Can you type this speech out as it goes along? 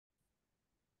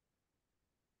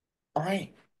All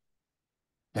right.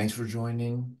 Thanks for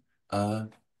joining uh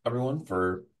everyone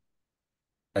for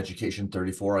Education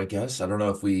 34, I guess. I don't know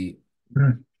if we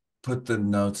Mm. put the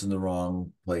notes in the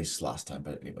wrong place last time,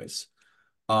 but anyways.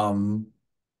 Um,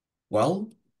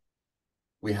 well,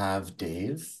 we have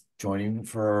Dave joining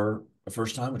for a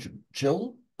first time, which is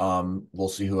chill. We'll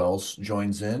see who else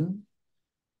joins in.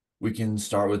 We can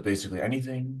start with basically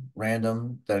anything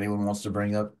random that anyone wants to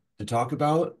bring up to talk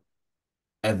about.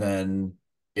 And then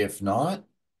if not,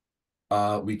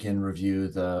 we can review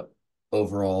the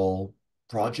overall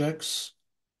projects,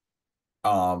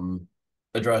 um,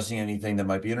 addressing anything that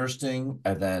might be interesting,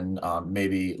 and then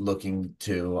maybe looking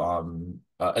to and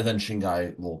then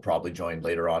Shingai will probably join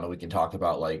later on, and we can talk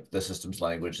about like the systems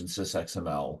language and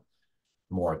SysXML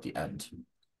more at the end.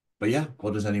 But yeah,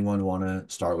 what does anyone want to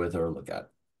start with or look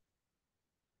at?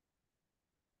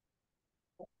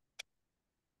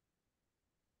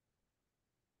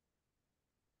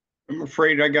 I'm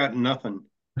afraid I got nothing.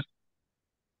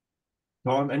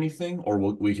 Tom, anything, or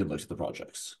we can look at the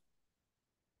projects.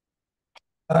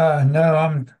 No,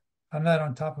 I'm not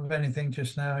on top of anything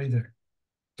just now either.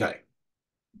 Okay,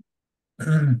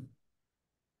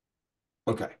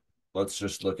 okay. Let's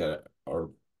just look at our.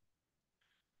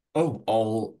 Oh,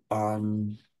 I'll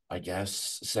I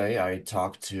guess say I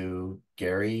talked to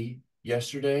Gary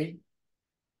yesterday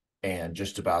and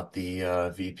just about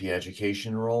the VP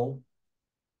education role.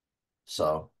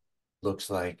 So looks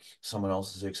like someone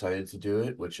else is excited to do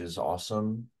it, which is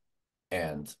awesome.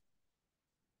 And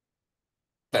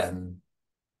then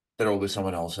there will be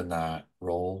someone else in that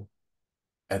role.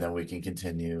 And then we can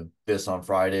continue this on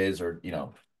Fridays or.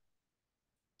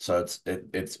 So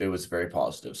it was very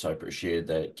positive. So I appreciated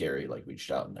that Gary like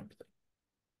reached out and everything.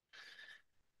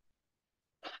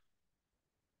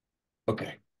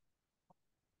 Okay.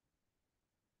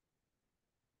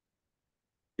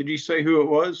 Did you say who it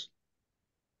was?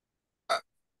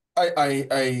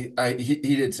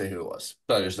 He did say who it was,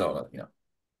 but I just don't know.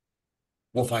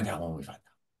 We'll find out when we find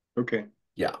out. Okay.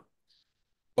 Yeah.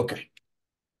 Okay.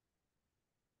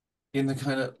 In the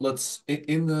kind of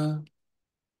in the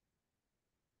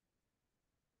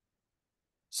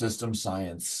system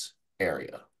science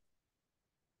area,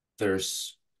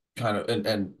 there's kind of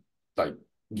and like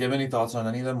give any thoughts on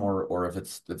any of them or if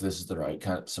this is the right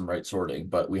kind of some right sorting,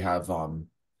 but we have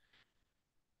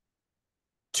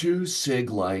two SIG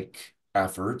like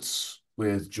efforts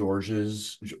with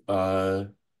George's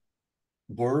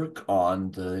work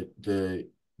on the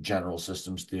general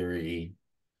systems theory,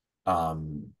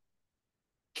 um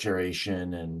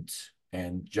curation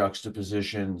and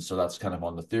juxtaposition. So that's kind of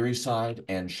on the theory side,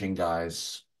 and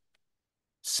Shingai's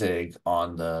SIG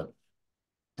on the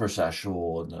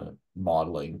processual and the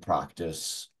modeling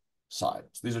practice side.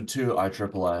 So these are two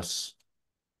ISSS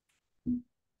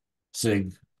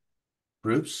SIG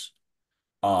groups.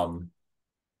 Um,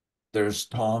 there's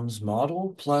Tom's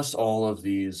model plus all of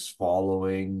these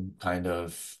following kind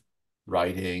of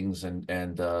writings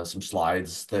and some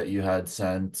slides that you had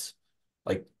sent,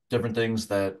 like different things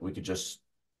that we could just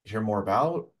hear more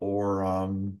about or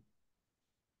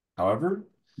however.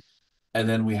 And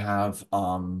then we have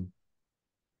on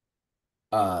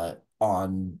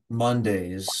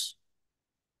Mondays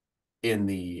in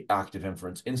the Active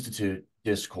Inference Institute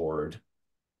Discord,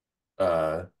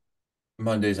 uh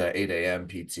Mondays at 8 a.m.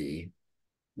 PT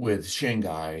with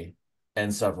Shingai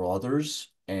and several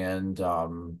others. And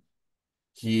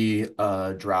he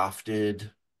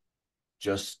drafted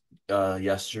just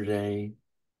yesterday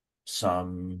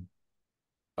some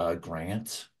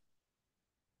grant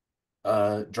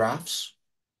drafts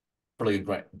for like a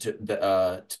grant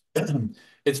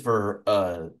it's for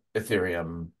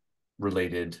Ethereum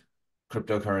related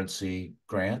cryptocurrency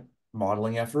grant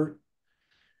modeling effort.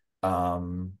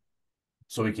 Um,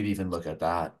 so we could even look at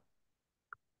that.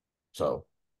 So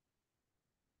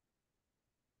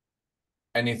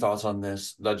any thoughts on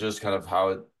this? That's just kind of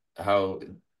how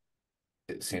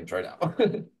it seems right now.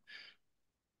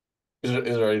 Is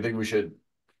there anything we should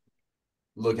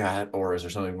look at, or is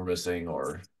there something we're missing?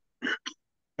 Or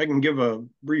I can give a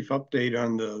brief update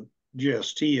on the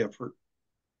GST effort.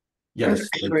 yes,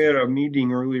 thank We you. had a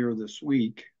meeting earlier this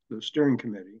week, the steering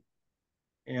committee,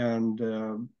 and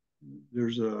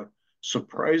there's a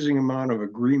surprising amount of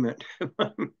agreement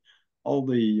among all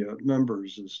the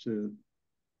members as to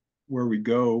where we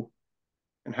go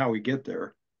and how we get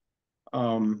there.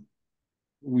 Um,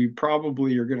 we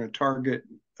probably are going to target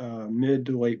mid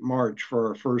to late March for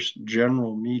our first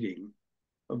general meeting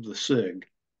of the SIG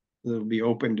that'll be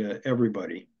open to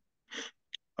everybody.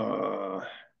 Uh,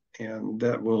 and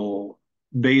that will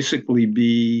basically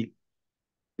be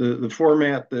the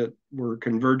format that we're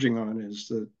converging on is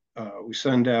that we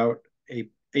send out a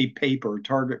paper,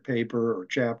 target paper or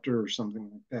chapter or something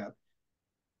like that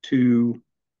to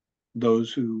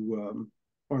those who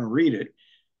want to read it.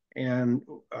 And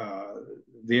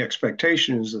the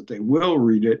expectation is that they will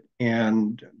read it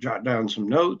and jot down some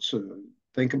notes,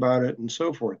 think about it, and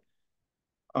so forth.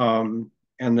 And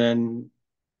then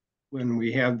when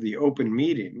we have the open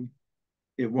meeting,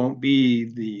 it won't be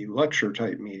the lecture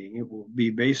type meeting. It will be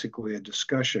basically a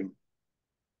discussion,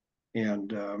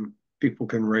 and people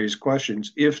can raise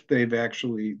questions if they've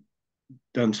actually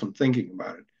done some thinking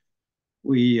about it.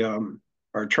 We are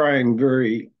going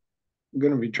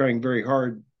to be trying very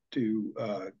hard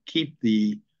to keep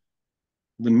the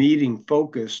meeting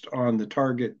focused on the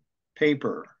target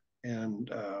paper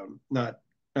and not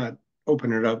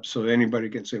open it up so anybody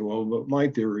can say, well, what my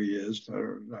theory is.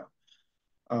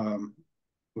 Um,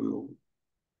 we'll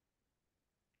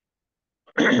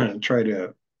try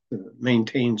to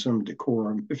maintain some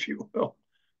decorum, if you will.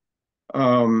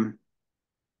 Um,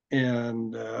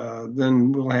 and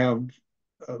then we'll have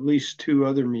at least two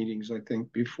other meetings, I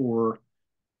think, before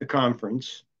the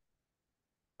conference.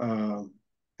 Um,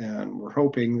 and we're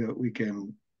hoping that we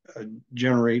can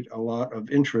generate a lot of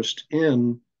interest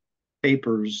in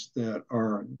papers that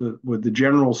are with the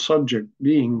general subject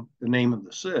being the name of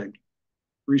the SIG,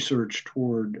 research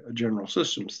toward a general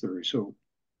systems theory. So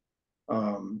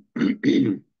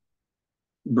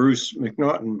Bruce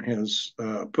McNaughton has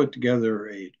put together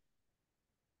a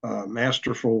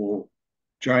masterful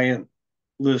giant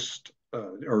list,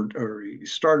 or he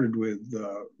started with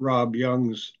Rob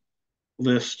Young's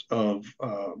list of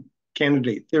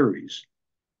candidate theories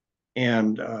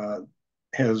and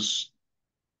has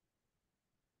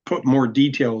put more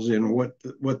details in what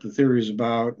the theory is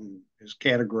about and has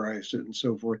categorized it and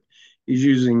so forth. He's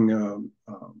using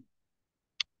uh,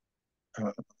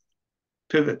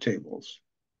 pivot tables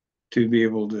to be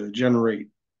able to generate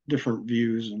different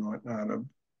views and whatnot of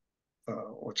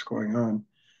what's going on.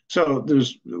 So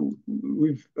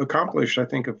we've accomplished, I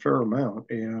think, a fair amount,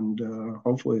 and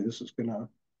hopefully this is going to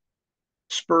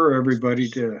spur everybody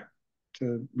to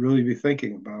really be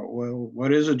thinking about, well,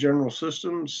 what is a general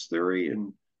systems theory,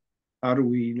 and how do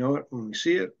we know it when we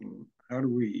see it, and how do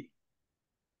we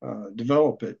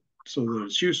develop it so that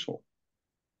it's useful.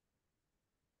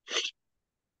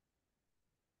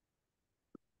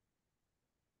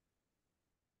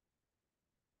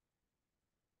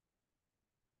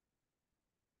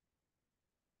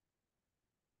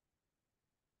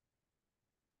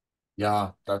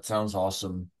 Yeah, that sounds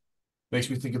awesome. Makes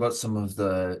me think about some of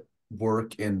the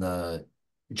work in the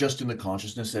just in the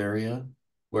consciousness area,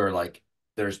 where like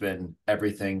there's been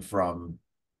everything from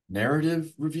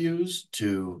narrative reviews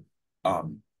to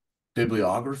um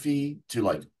bibliography to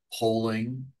like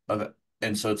polling of it.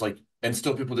 And so it's like, and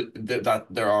still people that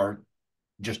there are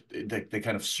just they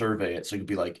kind of survey it. So it could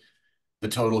be like the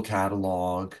total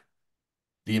catalog,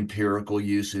 the empirical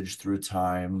usage through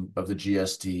time of the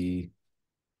GST,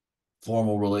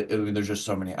 formal relate. I mean, there's just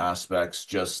so many aspects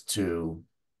just to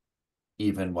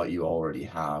even what you already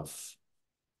have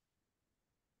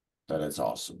that it's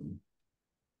awesome.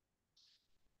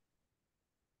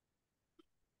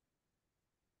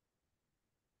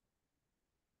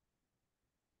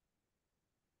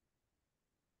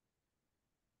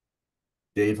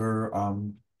 Dave or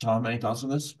Tom, any thoughts on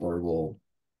this? Or we'll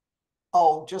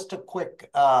Oh, just a quick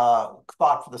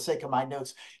thought for the sake of my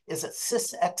notes. Is it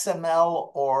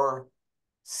SysXML or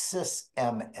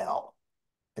SysML?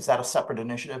 Is that a separate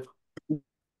initiative?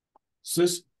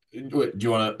 Sis, wait, do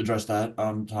you want to address that,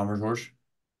 Tom or George?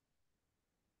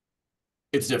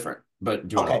 It's different, but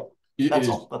do you want Okay, to? It that's is,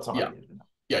 all. That's all I yeah, needed to know.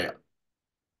 yeah, yeah.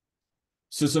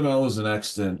 SysML is an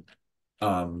extant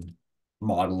um,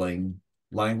 modeling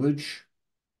language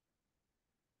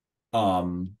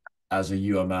um, as a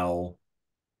UML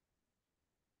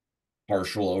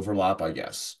partial overlap, I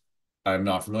guess. I'm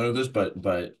not familiar with this,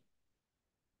 but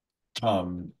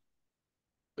Tom,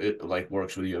 it like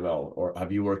works with UML, or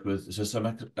have you worked with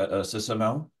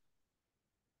SysML?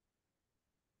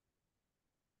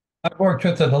 I've worked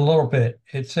with it a little bit.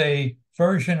 It's a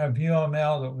version of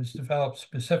UML that was developed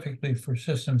specifically for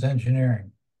systems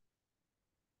engineering.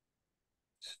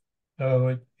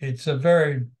 So it's a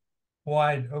very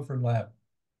broad overlap,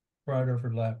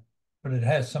 but it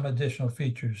has some additional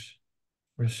features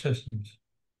for systems.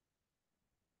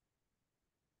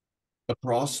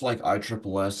 Across like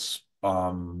ISSS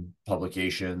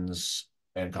publications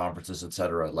and conferences,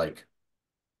 etc. Like,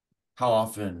 how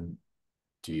often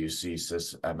do you see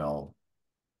SysML?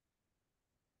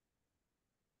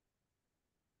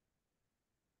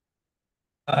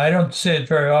 I don't see it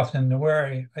very often.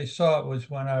 Where I saw it was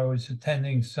when I was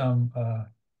attending some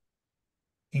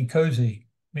in cozy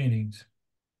meetings.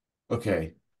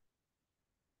 Okay.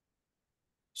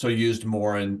 So used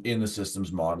more in the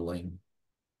systems modeling.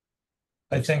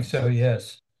 I Makes think so, sense.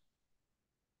 yes.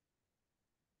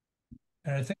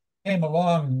 And I think it came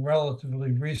along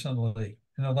relatively recently,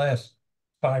 in the last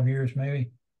 5 years,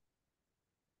 maybe.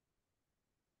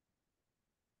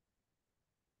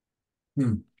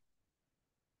 Hmm.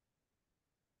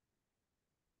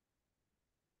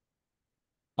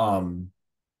 Um,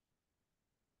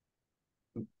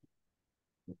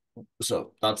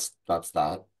 so that's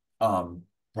that.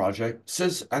 Project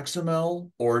sys XML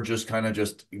or just kind of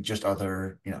just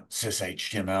other, sys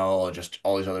HTML and just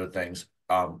all these other things.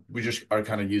 We just are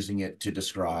kind of using it to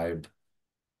describe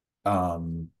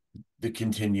um the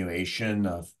continuation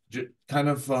of kind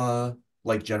of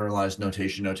like generalized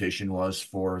notation was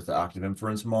for the active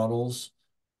inference models,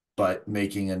 but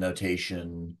making a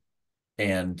notation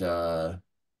and uh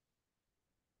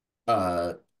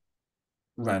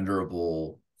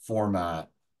renderable format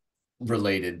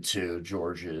related to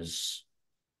George's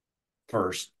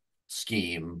first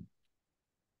scheme,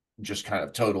 just kind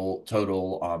of total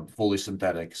fully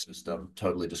synthetic system,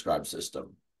 totally described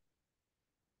system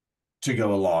to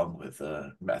go along with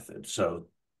the method. So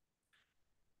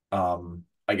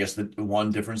I guess the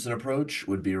one difference in approach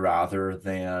would be rather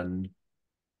than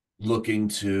looking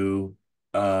to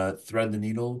thread the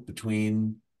needle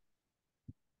between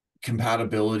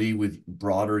compatibility with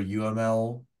broader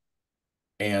UML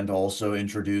and also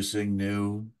introducing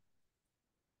new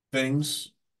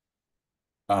things.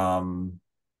 Um,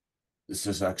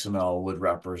 XML would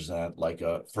represent like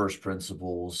a first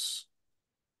principles,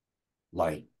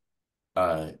 like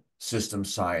system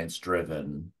science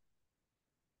driven,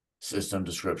 system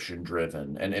description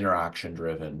driven, and interaction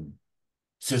driven,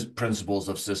 principles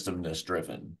of systemness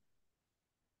driven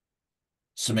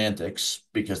semantics,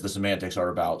 because the semantics are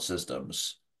about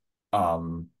systems,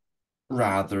 um,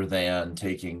 rather than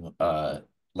taking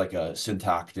like a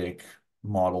syntactic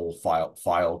model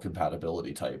file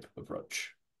compatibility type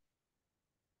approach.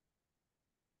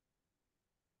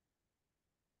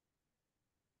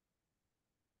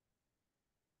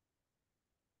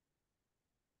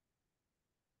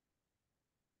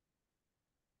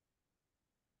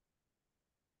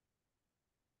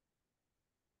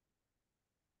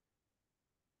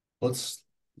 Let's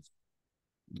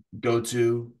go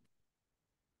to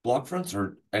block fronts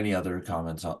or any other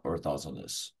comments or thoughts on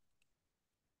this.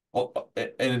 Oh,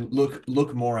 and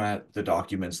look more at the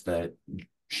documents that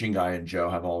Shingai and Joe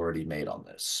have already made on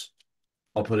this.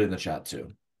 I'll put it in the chat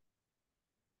too.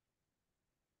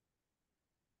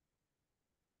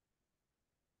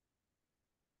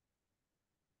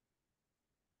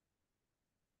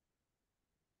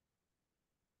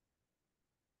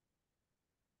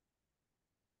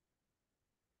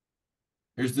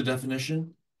 Here's the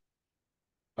definition.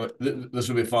 This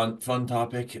would be a fun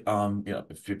topic.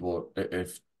 If people,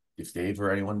 if Dave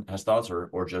or anyone has thoughts,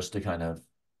 or just to kind of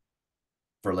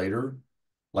for later,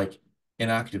 like in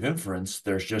active inference,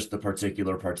 there's just the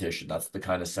particular partition. That's the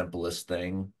kind of simplest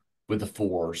thing with the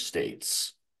four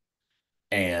states.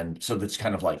 And so that's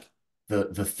kind of like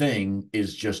the thing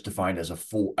is just defined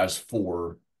as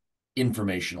four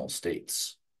informational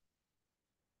states.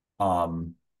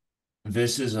 Um,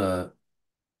 this is a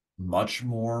much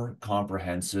more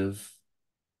comprehensive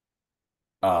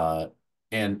uh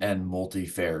and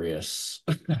multifarious.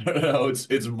 I don't know, it's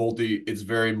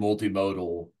very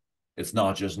multimodal. It's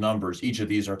not just numbers. Each of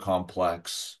these are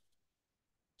complex.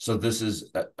 So this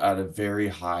is at a very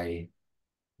high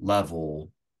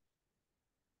level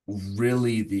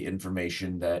really the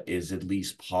information that is at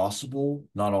least possible,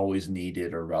 not always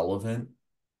needed or relevant,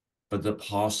 but the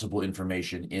possible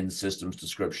information in systems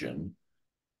description.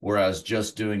 Whereas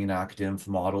just doing an actinf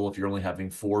model, if you're only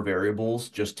having four variables,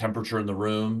 just temperature in the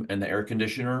room and the air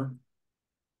conditioner,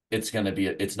 it's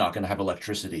not going to have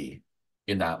electricity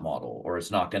in that model, or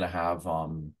it's not going to have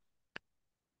all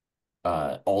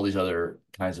these other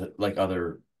kinds of like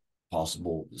other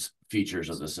possible features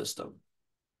of the system.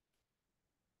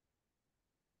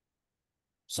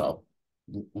 So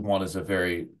one is a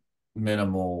very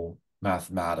minimal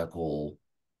mathematical,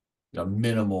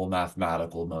 minimal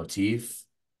mathematical motif,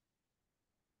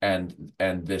 and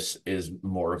this is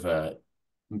more of a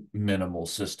minimal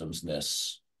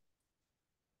systemsness,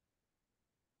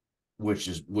 which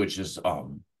is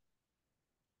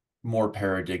more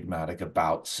paradigmatic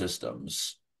about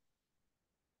systems.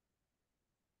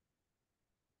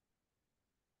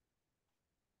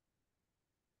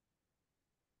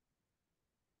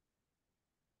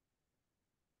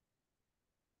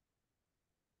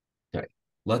 Okay,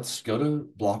 let's go to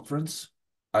block fronts.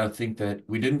 I think that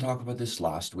we didn't talk about this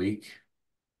last week,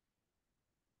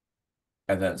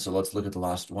 And then, so let's look at the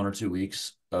last 1 or 2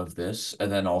 weeks of this, and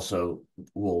then also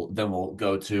we'll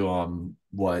go to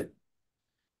what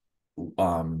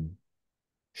um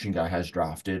Shingai has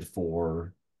drafted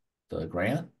for the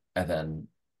grant, and then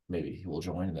maybe he will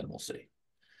join, and then we'll see.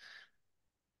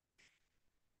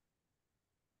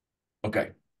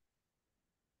 Okay.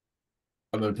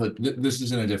 I'm going to put this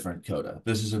is in a different coda.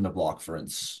 This is in the block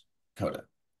inference coda.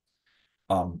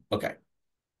 Okay.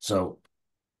 So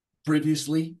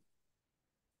previously,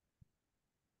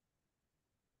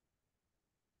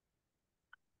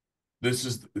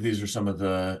 these are some of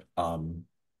the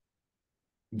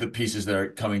pieces that are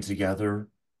coming together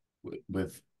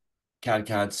with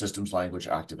CAD systems language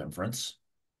active inference,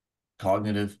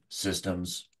 cognitive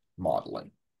systems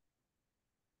modeling,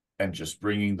 and just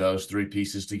bringing those three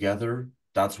pieces together.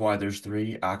 That's why there's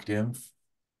three: active,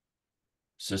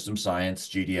 system science,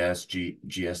 GDS,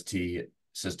 GST,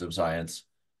 system science,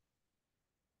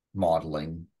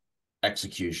 modeling,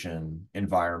 execution,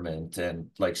 environment,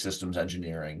 and like systems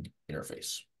engineering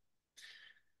interface.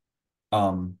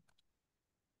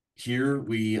 Here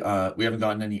we haven't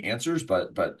gotten any answers,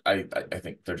 but I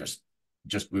think they're just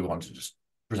we want to just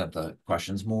present the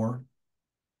questions more.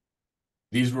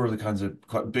 These were the kinds of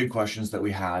big questions that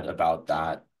we had about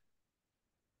that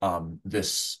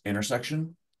this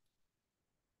intersection.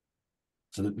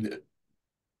 So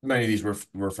many of these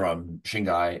were from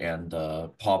Shingai and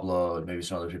Pablo and maybe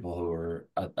some other people who were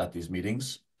at these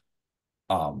meetings.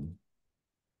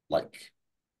 Like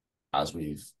as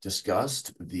we've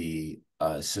discussed, the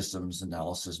systems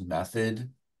analysis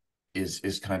method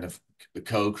is kind of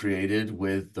co-created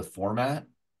with the format.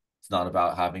 It's not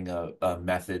about having a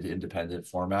method independent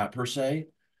format per se.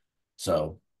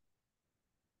 So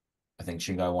I think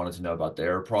Shingai wanted to know about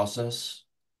their process.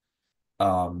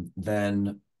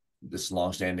 Then this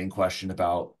longstanding question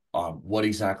about what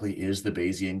exactly is the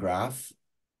Bayesian graph?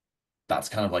 That's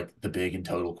kind of like the big and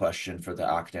total question for the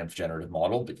ACTINF generative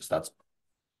model, because that's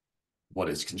what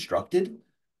is constructed.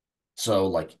 So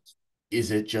like,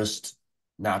 is it just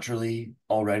naturally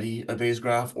already a Bayes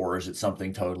graph, or is it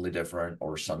something totally different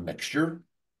or some mixture?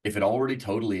 If it already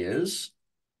totally is,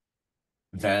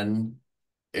 then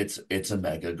it's a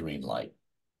mega green light.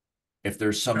 If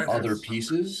there's some other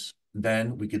pieces,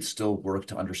 then we could still work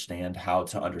to understand how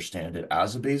to understand it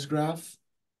as a Bayes graph,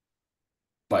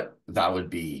 but that would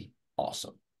be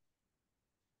awesome.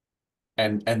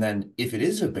 And then if it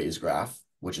is a Bayes graph,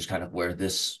 which is kind of where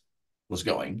this was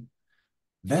going,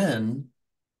 then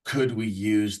could we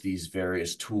use these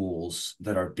various tools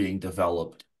that are being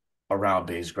developed around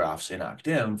Bayes graphs in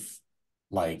ACTINF,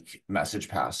 like message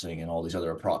passing and all these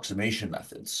other approximation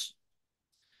methods?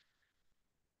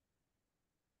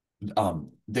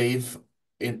 They've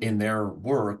in their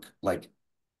work like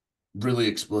really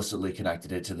explicitly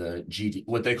connected it to the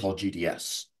what they call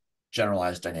GDS,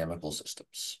 generalized dynamical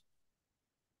systems.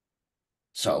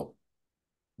 So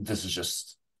this is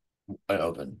just an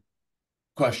open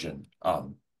question.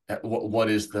 What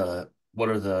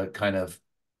are the kind of,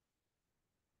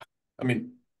 I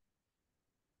mean,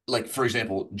 like for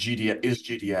example,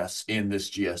 GDS in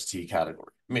this GST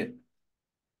category? I mean,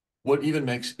 what even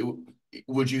makes it,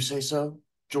 would you say so,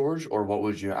 George, or what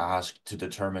would you ask to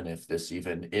determine if this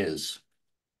even is?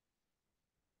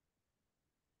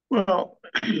 Well,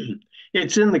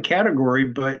 it's in the category,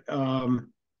 but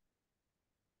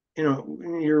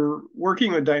when you're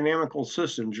working with dynamical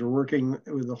systems, you're working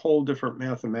with a whole different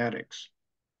mathematics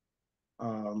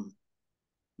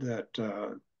that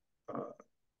are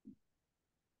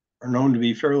known to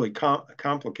be fairly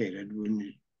complicated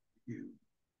when you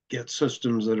get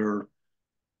systems that are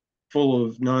full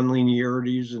of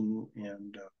nonlinearities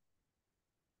and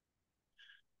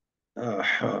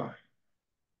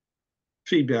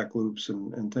feedback loops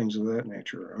and things of that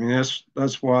nature. I mean,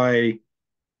 that's why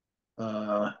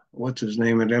what's his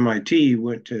name at MIT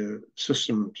went to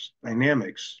systems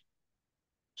dynamics,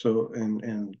 so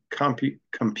and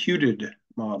computed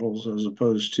models as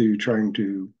opposed to trying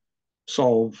to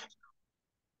solve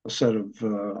a set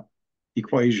of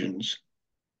equations.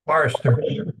 Forrester.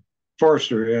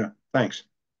 Forrester, yeah, thanks.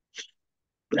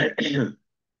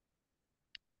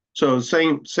 So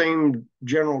same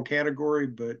general category,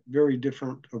 but very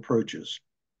different approaches.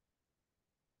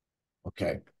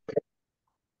 Okay.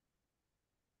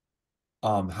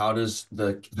 How does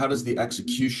the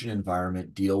execution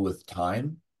environment deal with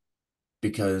time?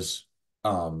 Because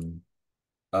um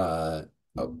uh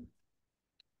oh,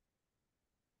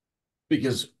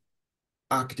 because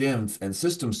ACTINF and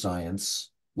system science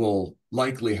will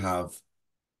likely have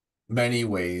many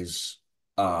ways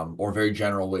or very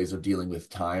general ways of dealing with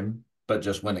time, but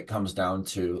just when it comes down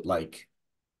to like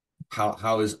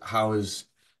how is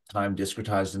time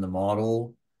discretized in the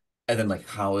model, and then like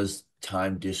how is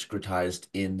time discretized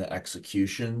in the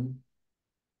execution.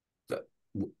 That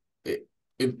it,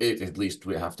 at least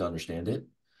we have to understand it.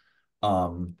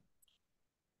 Um,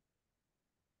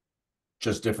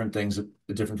 just different things,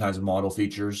 different kinds of model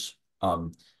features.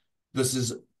 This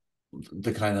is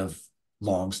the kind of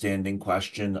long-standing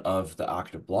question of the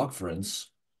active block inference,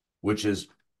 which is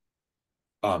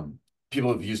um,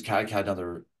 people have used CAD and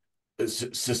other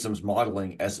systems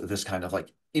modeling as this kind of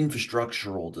like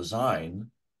infrastructural design,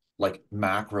 like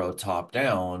macro top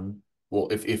down. Well,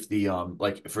 if the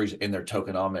like for example in their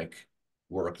tokenomic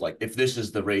work, like if this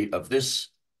is the rate of this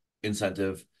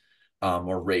incentive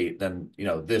or rate, then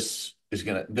this is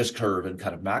gonna this curve and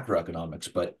kind of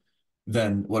macroeconomics. But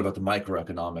then what about the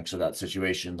microeconomics of that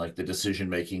situation, like the decision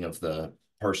making of the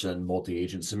person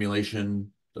multi-agent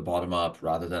simulation, the bottom up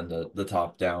rather than the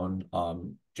top down,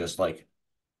 just like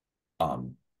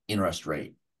um, interest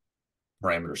rate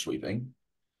parameter sweeping.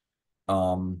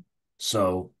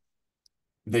 So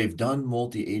they've done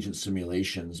multi-agent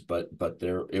simulations, but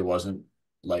there it wasn't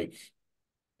like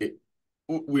it.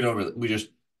 We don't really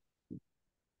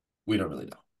we don't really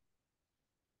know.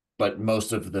 But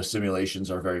most of the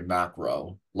simulations are very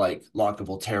macro, like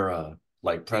lockable Terra,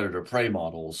 like predator prey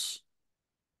models.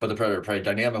 But the predator prey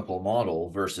dynamical model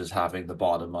versus having the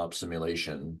bottom up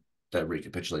simulation that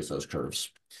recapitulates those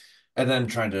curves. And then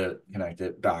trying to connect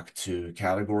it back to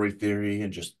category theory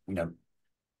and just,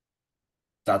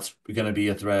 that's going to be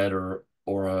a thread or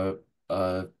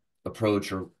a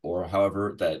approach or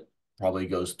however that probably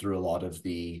goes through a lot of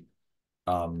the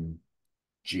um,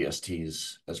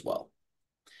 GSTs as well.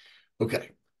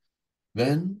 Okay,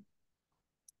 then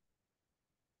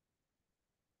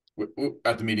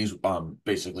at the meetings,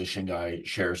 basically Shingai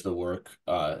shares the work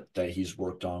that he's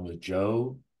worked on with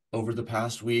Joe over the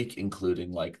past week,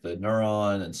 including like the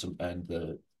neuron and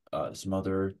the some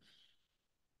other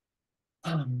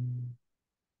um,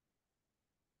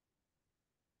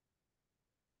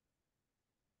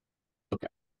 okay.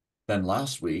 Then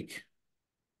last week,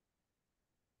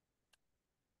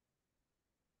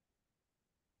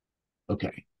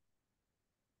 okay,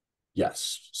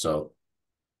 yes. So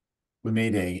we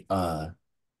made a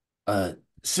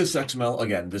sysxml.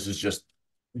 Again, this is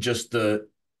just the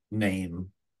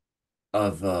name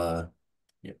of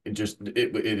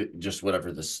it just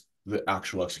whatever the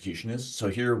actual execution is. So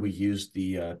here we use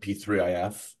the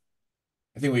P3IF.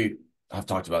 I think we have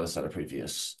talked about this at a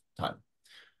previous time,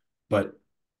 but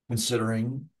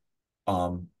considering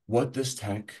what this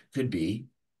tech could be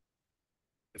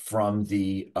from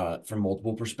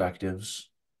multiple perspectives,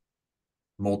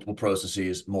 multiple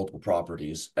processes, multiple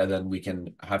properties, and then we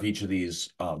can have each of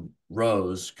these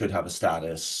rows could have a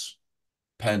status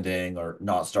pending or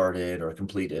not started or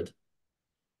completed.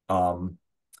 Um,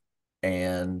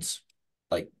 and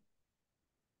like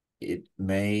it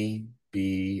may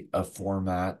be a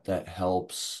format that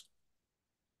helps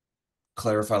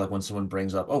clarify, like when someone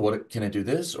brings up, oh, what can it do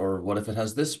this? Or what if it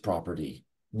has this property?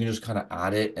 You can just kind of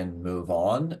add it and move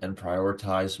on and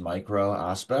prioritize micro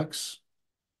aspects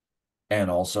and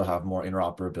also have more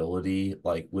interoperability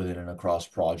like within and across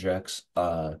projects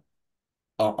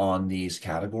on these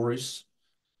categories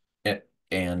and,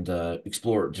 and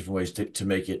explore different ways to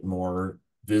make it more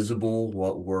visible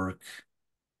what work.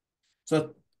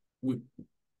 So we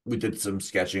we did some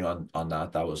sketching on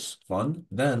that. That was fun.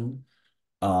 Then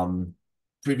um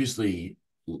previously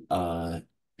uh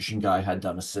Shingai had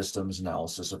done a systems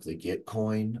analysis of the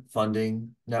Gitcoin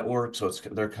funding network. So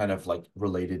they're kind of like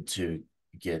related to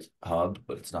GitHub,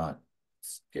 but it's not.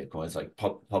 It's Gitcoin. It's like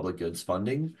public goods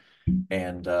funding.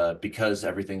 And because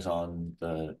everything's on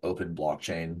the open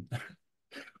blockchain,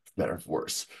 better or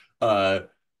worse, uh,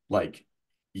 like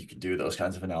you can do those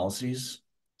kinds of analyses.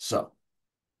 So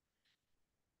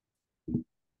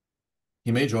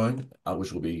he may join,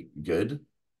 which will be good.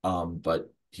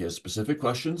 But he has specific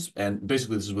questions, and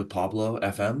basically this is with Pablo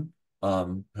FM,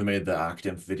 who made the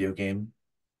Active video game,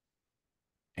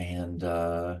 and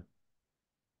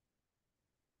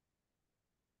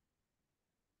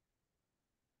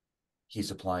he's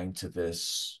applying to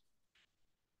this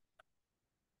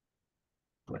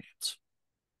grant.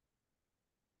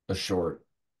 A short.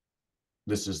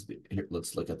 This is the here.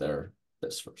 Let's look at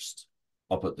this first.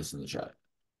 I'll put this in the chat.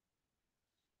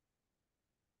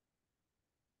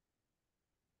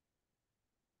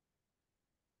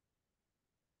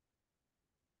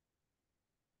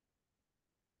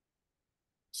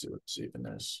 See what this even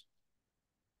is.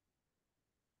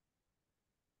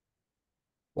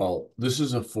 Well, this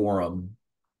is a forum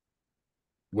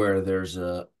where there's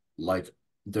a like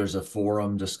there's a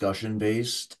forum discussion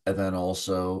based, and then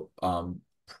also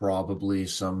probably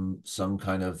some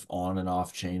kind of on and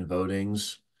off chain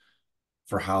votings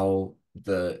for how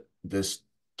this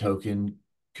token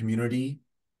community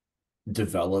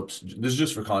develops. This is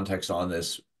just for context on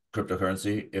this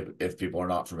cryptocurrency, if people are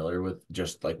not familiar with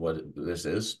just like what this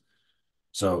is.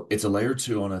 So it's a layer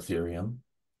 2 on Ethereum.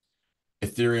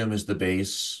 Ethereum is the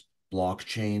base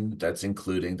blockchain that's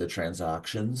including the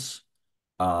transactions.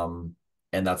 Um,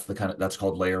 and that's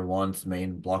called layer 1, the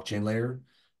main blockchain layer.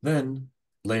 Then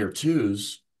layer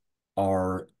 2s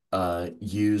are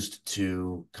used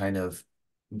to kind of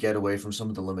get away from some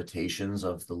of the limitations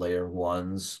of the layer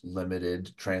 1's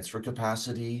limited transfer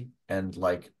capacity and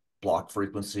like block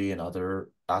frequency and other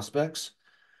aspects.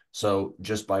 So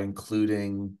just by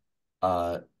including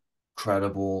uh,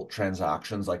 credible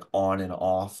transactions like on and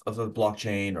off of a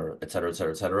blockchain or et cetera, et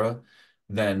cetera, et cetera,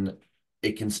 then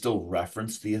it can still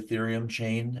reference the Ethereum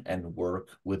chain and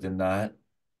work within that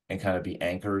and kind of be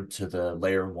anchored to the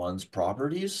layer 1's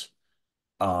properties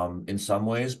in some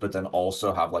ways, but then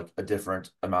also have like a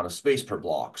different amount of space per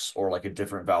blocks or like a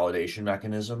different validation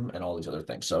mechanism and all these other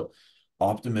things. So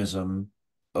Optimism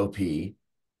OP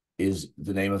is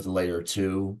the name of the layer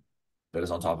 2 that is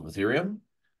on top of Ethereum.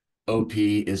 OP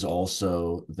is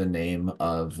also the name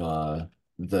of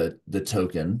the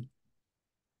token.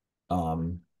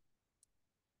 Um,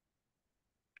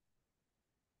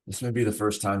 this may be the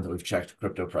first time that we've checked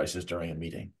crypto prices during a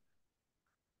meeting.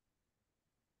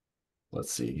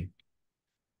 Let's see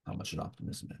how much an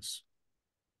optimism is.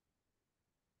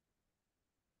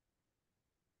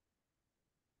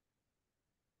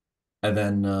 And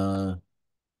then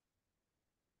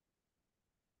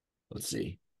let's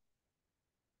see.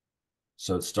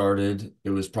 So it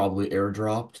was probably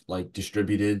airdropped, like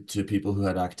distributed to people who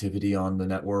had activity on the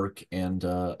network and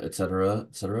et cetera,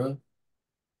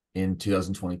 in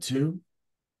 2022.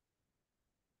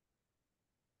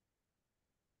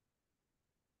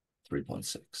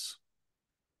 3.6.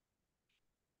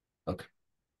 Okay.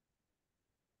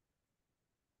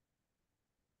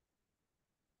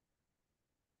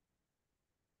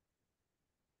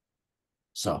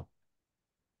 So,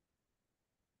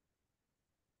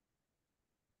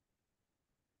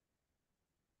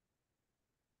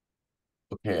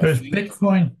 okay, I So is think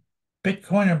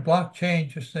Bitcoin and blockchain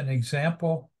just an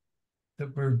example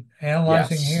that we're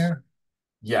analyzing yes. here?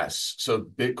 Yes. So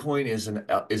Bitcoin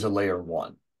is a layer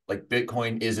 1. Like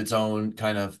Bitcoin is its own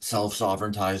kind of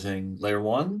self-sovereigntizing layer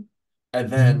 1. And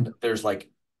Mhm. then there's like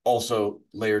also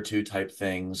layer 2 type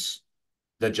things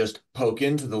that just poke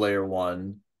into the layer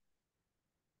 1.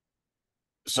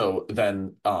 So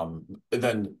then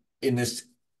in this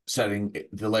setting,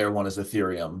 the layer 1 is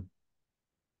Ethereum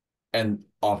and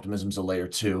Optimism's a layer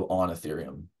 2 on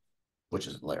Ethereum, which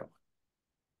is layer 1.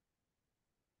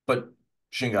 But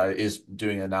Shingai is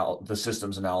doing the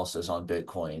systems analysis on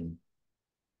Bitcoin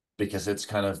because it's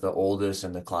kind of the oldest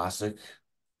and the classic.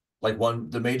 Like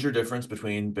the major difference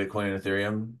between Bitcoin and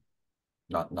Ethereum,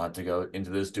 not to go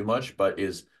into this too much, but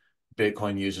is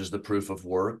Bitcoin uses the proof of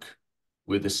work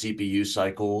with the CPU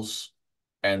cycles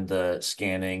and the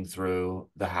scanning through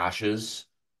the hashes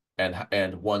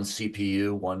and one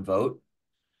CPU, one vote.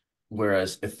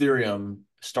 Whereas Ethereum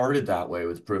started that way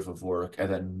with proof of work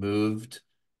and then moved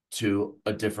to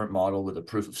a different model with a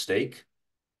proof of stake.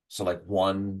 So like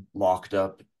one locked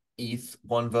up ETH,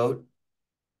 one vote.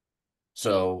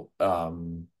 So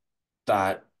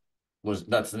that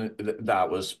that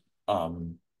was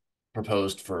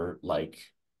proposed for like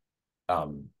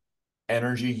um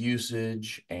energy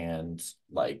usage and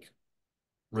like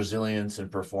resilience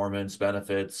and performance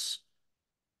benefits,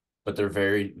 but they're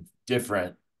very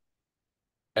different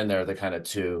and they're the kind of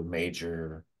two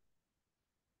major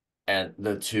and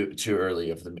the too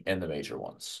early of the and the major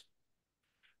ones.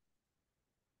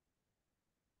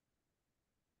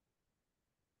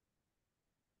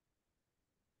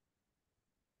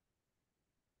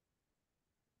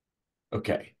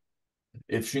 Okay.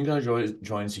 If Shingai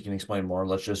joins, he can explain more.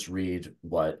 Let's just read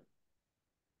what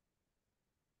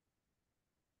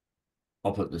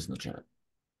I'll put this in the chat.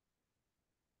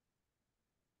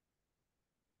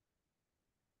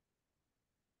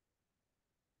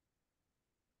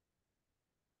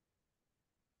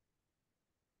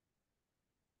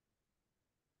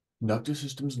 Conduct a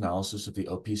systems analysis of the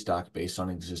OP stack based on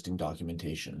existing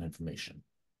documentation and information.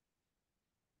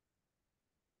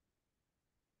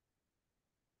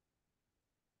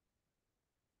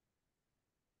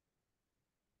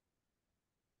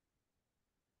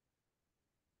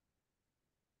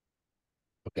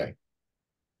 Okay.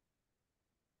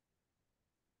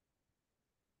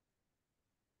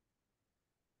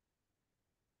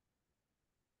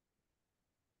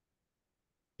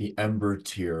 the Ember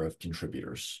tier of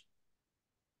contributors.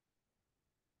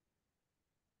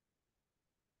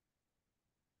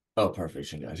 Oh,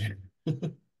 perfect, guys.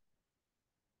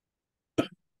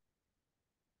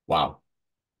 Wow.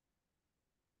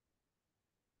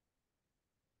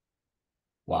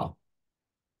 Wow.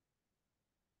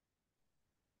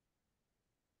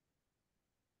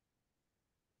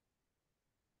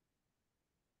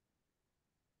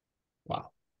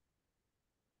 Wow.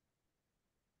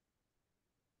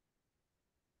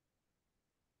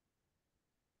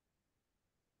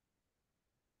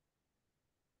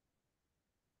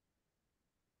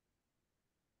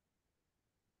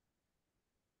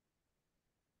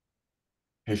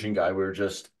 Patient guy,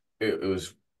 it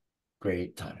was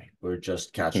great timing. We're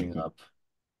just catching up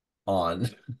on,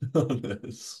 on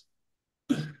this.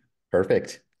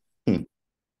 Perfect.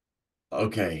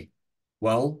 Okay.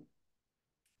 Well,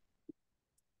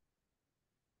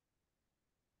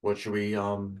 what should we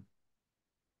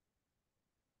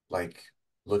like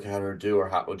look at or do or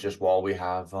how just while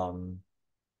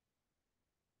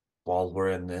we're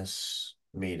in this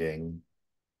meeting,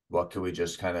 what could we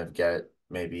just kind of get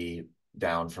maybe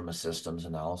down from a systems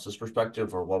analysis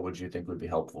perspective, or what would you think would be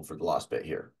helpful for the last bit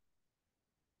here?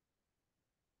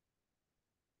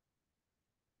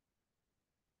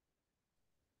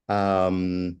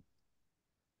 Um,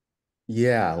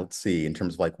 yeah, let's see, in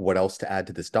terms of like what else to add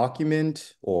to this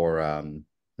document or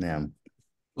yeah,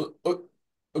 Look,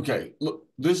 okay, look,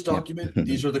 this yeah. document,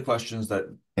 these are the questions that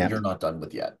Yeah. you're not done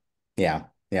with yet. Yeah.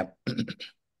 Yep.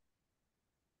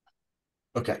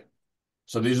 Okay.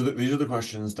 So these are the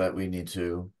questions that we need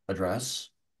to address.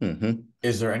 Mm-hmm.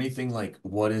 Is there anything like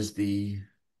what is the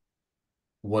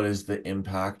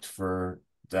impact for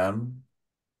them?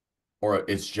 Or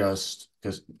it's just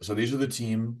because so these are the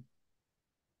team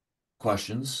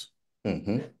questions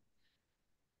Mm-hmm.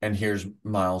 and here's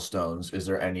milestones. Is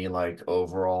there any like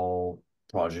overall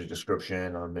project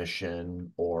description or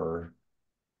mission or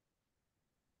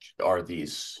are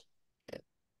these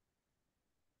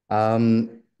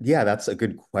Yeah, that's a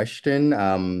good question.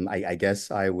 I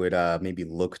guess I would maybe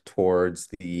look towards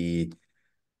the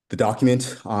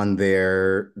document on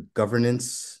their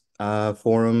governance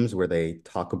forums where they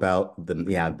talk about the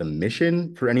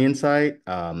mission for any insight.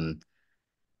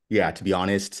 Yeah, to be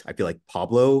honest, I feel like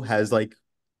Pablo has like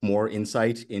more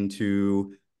insight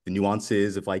into the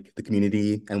nuances of like the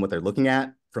community and what they're looking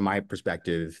at. From my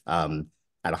perspective,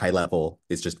 at a high level,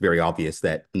 it's just very obvious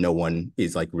that no one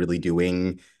is like really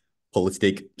doing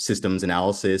holistic systems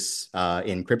analysis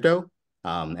in crypto.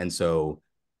 And so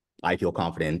I feel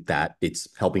confident that it's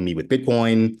helping me with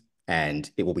Bitcoin and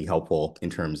it will be helpful in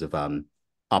terms of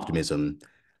optimism,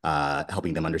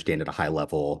 helping them understand at a high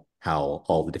level how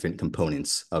all the different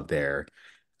components of their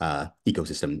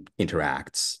ecosystem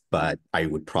interacts. But I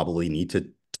would probably need to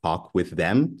talk with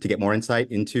them to get more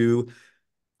insight into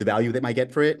the value they might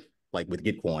get for it. Like with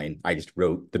Gitcoin, I just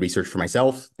wrote the research for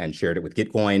myself and shared it with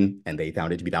Gitcoin, and they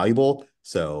found it to be valuable.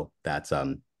 So that's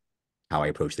how I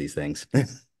approach these things.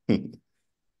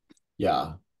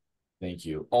 yeah, thank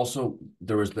you. Also,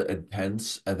 there was the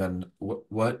intents and then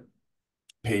what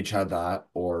page had that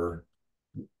or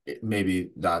maybe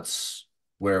that's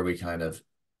where we kind of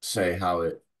say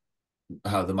how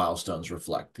the milestones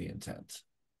reflect the intent.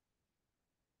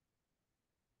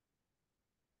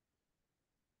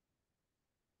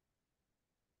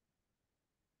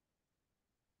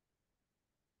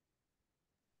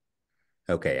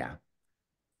 Okay, yeah.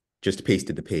 Just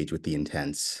pasted the page with the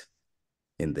intents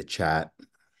in the chat.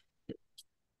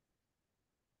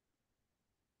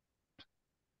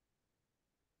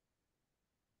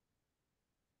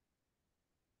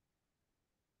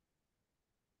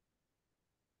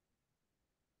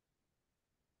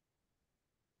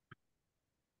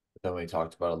 Then we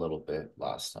talked about a little bit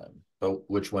last time. But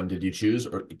which one did you choose,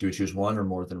 or do we choose one or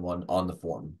more than one on the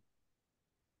form?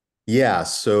 Yeah,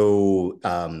 so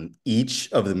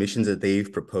each of the missions that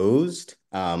they've proposed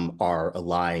are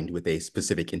aligned with a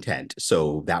specific intent.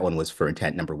 So that one was for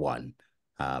intent number one.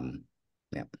 Um,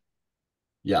 yeah,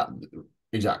 Yeah,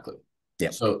 exactly.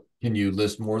 yeah. So can you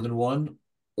list more than one,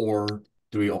 or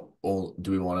do we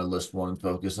want to list one and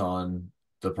focus on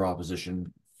the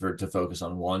proposition for to focus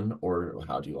on one, or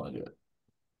how do you want to do it?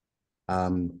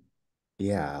 Um,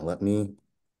 yeah, let me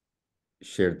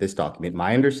share this document.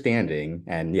 My understanding,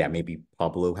 and yeah, maybe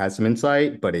Pablo has some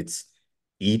insight, but it's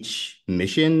each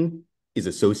mission is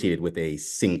associated with a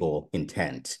single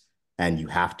intent, and you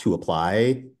have to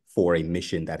apply for a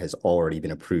mission that has already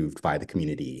been approved by the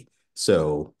community.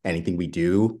 So anything we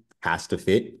do has to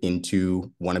fit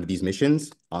into one of these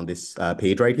missions on this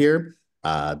page right here.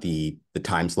 the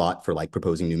time slot for like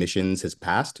proposing new missions has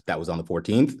passed. That was on the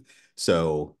 14th.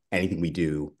 So anything we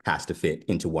do has to fit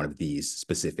into one of these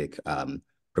specific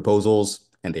proposals,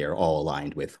 and they are all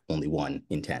aligned with only one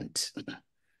intent.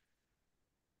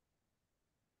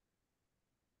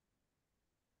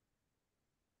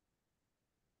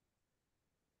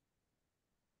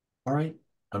 All right.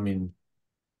 I mean,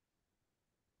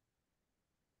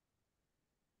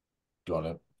 do you want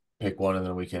to pick one and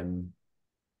then we can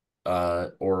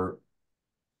or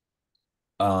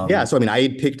Yeah, so I mean, I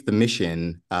had picked the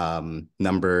mission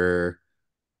number,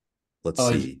 let's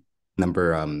oh see,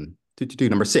 number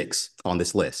number 6 on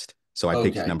this list. So I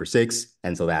picked okay. number 6,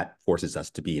 and so that forces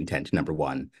us to be intent number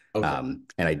 1. Okay. And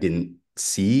I didn't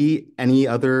see any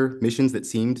other missions that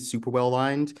seemed super well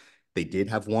aligned. They did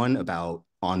have one about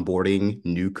onboarding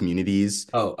new communities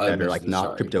Oh, I that are missed like it.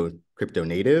 not Sorry. crypto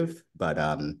native, but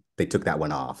they took that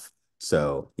one off.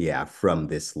 So yeah, from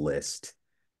this list,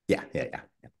 yeah.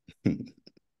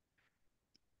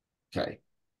 Okay.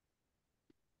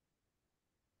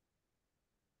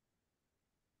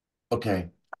 Okay.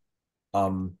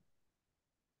 Um,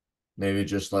 maybe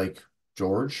just like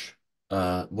George.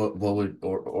 What would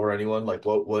or anyone like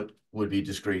what would be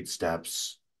discrete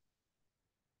steps?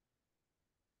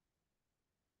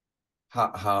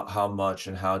 How much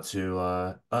and how to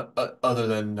other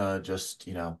than just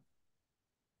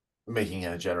making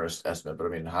a generous estimate, but I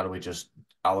mean, how do we just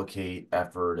allocate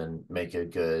effort and make a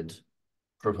good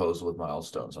proposal with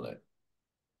milestones on it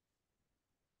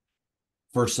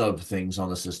for sub things on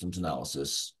the systems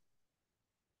analysis?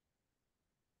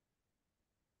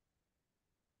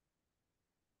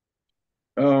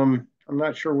 I'm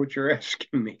not sure what you're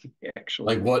asking me, Like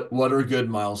actually. what are good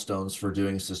milestones for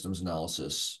doing systems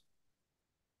analysis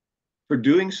For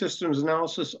doing systems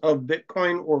analysis of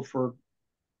Bitcoin or for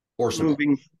or some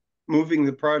moving moving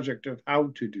the project of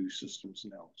how to do systems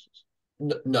analysis?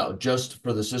 no, just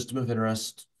for the system of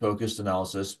interest focused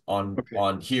analysis Okay.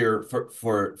 on here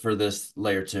for this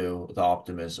layer 2, the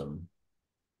optimism.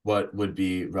 What would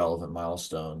be relevant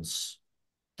milestones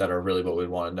that are really what we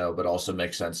want to know, but also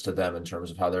make sense to them in terms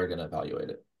of how they're going to evaluate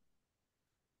it?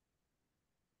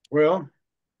 Well,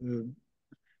 the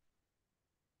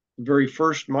very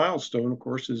first milestone, of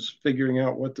course, is figuring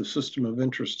out what the system of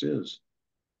interest is,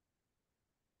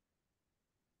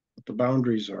 what the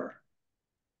boundaries are.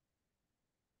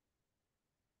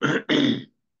 I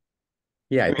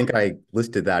Yeah, I mean, think I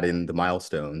listed that in the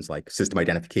milestones, like system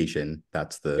identification.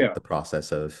 That's yeah. the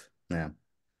process of, yeah.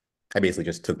 I basically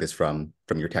just took this from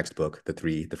your textbook, the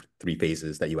three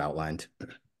phases that you outlined.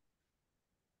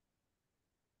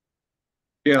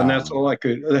 Yeah, and Um, that's all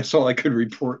I could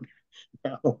report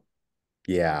now.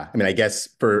 yeah, I mean, I guess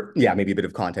maybe a bit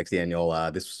of context, Daniel.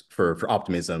 This for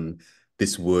optimism,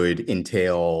 this would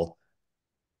entail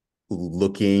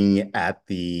looking at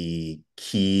the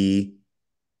key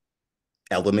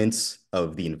elements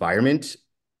of the environment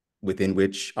within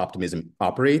which optimism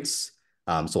operates.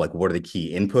 So like what are the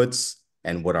key inputs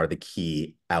and what are the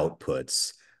key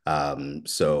outputs?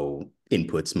 So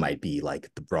inputs might be like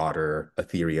the broader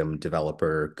Ethereum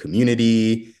developer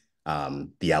community.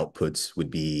 The outputs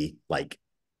would be like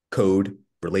code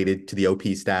related to the OP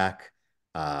stack.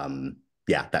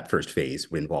 Yeah, that first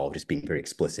phase would involve just being very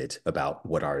explicit about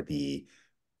what are the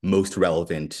most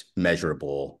relevant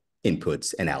measurable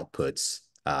inputs and outputs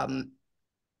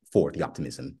for the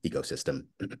optimism ecosystem.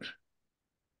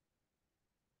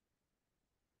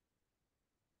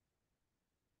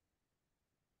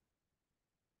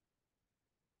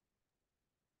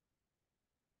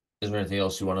 Is there anything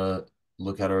else you want to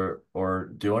look at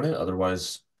or do on it?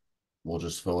 Otherwise, we'll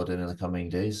just fill it in the coming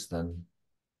days then.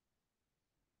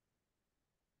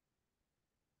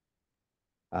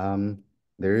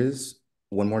 There is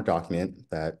one more document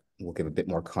that will give a bit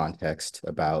more context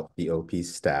about the OP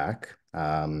stack.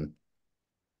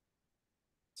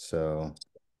 So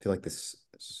I feel like this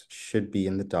should be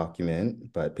in the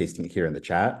document, but pasting it here in the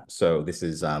chat. So this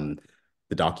is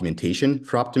the documentation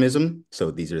for optimism. So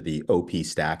these are the OP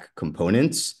stack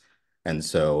components. And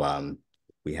so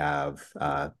we have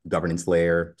governance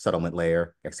layer, settlement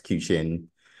layer, execution,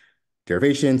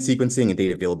 derivation, sequencing, and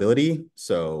data availability.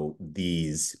 So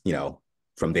these,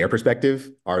 from their perspective,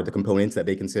 are the components that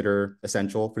they consider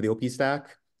essential for the OP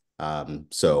stack.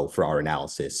 So for our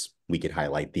analysis, we could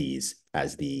highlight these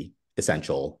as the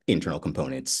essential internal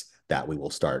components that we will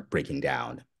start breaking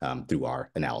down through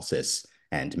our analysis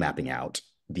and mapping out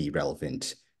the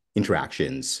relevant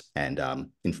interactions and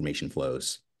information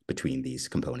flows between these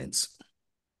components.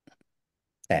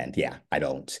 And yeah,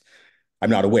 I'm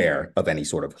not aware of any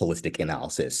sort of holistic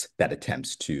analysis that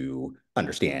attempts to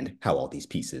understand how all these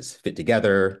pieces fit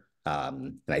together.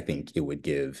 And I think it would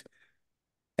give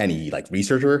any like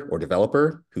researcher or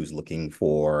developer who's looking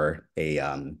for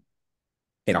an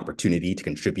opportunity to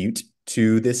contribute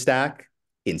to this stack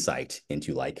insight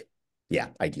into like, yeah,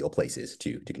 ideal places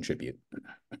to contribute.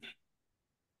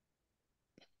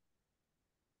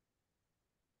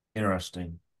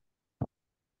 Interesting.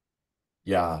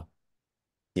 Yeah.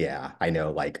 Yeah, I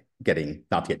know, like getting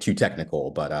not to get too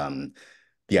technical, but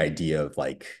the idea of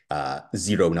like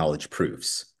zero knowledge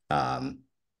proofs.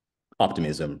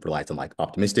 Optimism relies on like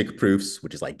optimistic proofs,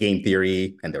 which is like game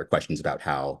theory, and there are questions about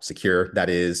how secure that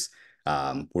is.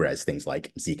 Whereas things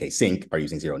like ZK sync are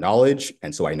using zero knowledge.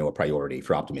 And so I know a priority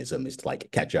for optimism is to like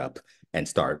catch up and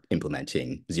start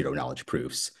implementing zero knowledge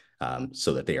proofs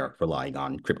so that they are relying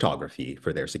on cryptography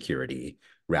for their security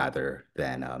rather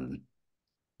than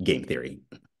game theory.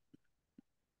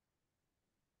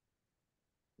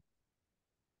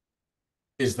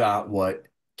 Is that what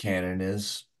canon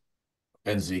is?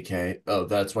 And ZK? Oh,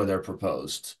 that's why they're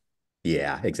proposed.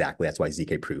 Yeah, exactly. That's why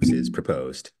ZK proofs is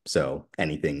proposed. So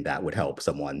anything that would help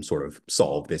someone sort of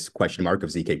solve this question mark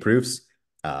of ZK proofs,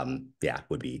 yeah,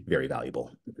 would be very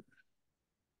valuable.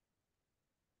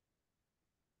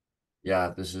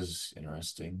 Yeah, this is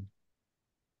interesting.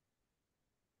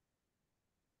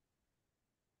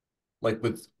 Like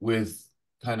with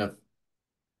kind of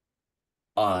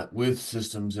with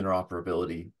systems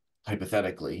interoperability,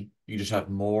 hypothetically, you just have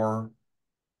more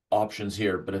options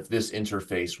here. But if this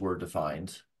interface were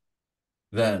defined,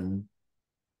 then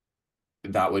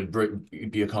that would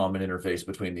be a common interface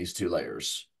between these two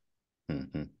layers.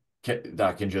 Mm-hmm.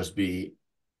 That can just be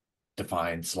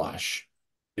defined slash.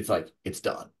 It's like it's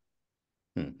done.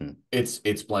 Mm-hmm.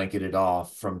 It's blanketed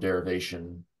off from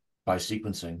derivation by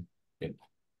sequencing.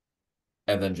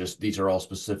 And then just these are all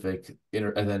specific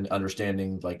and then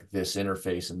understanding like this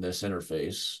interface and this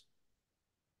interface,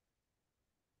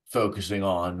 focusing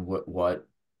on what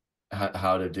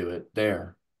how to do it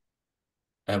there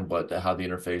and what how the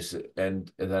interface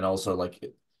and then also like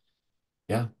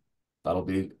yeah, that'll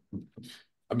be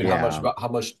I mean Yeah. how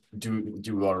much do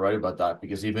we want to write about that?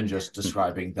 Because even just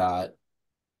describing that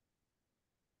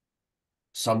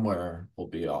somewhere will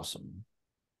be awesome.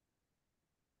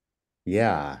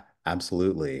 Yeah,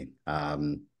 absolutely. I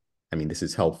mean, this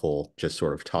is helpful just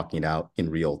sort of talking it out in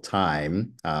real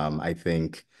time. I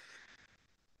think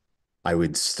I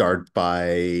would start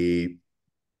by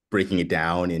breaking it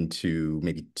down into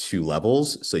maybe two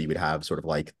levels. So you would have sort of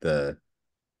like the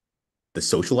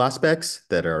social aspects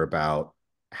that are about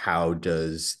how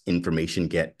does information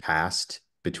get passed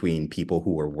between people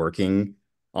who are working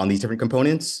on these different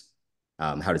components?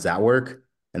 How does that work?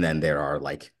 And then there are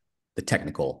like the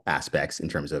technical aspects in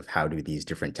terms of how do these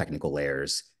different technical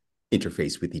layers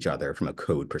interface with each other from a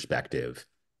code perspective.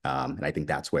 And I think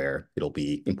that's where it'll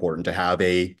be important to have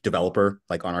a developer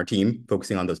like on our team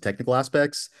focusing on those technical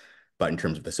aspects. But in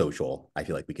terms of the social, I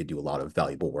feel like we could do a lot of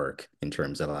valuable work in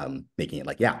terms of making it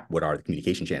like, yeah, what are the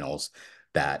communication channels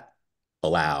that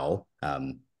allow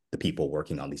the people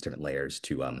working on these different layers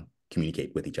to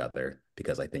communicate with each other?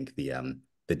 Because I think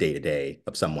the day to day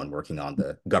of someone working on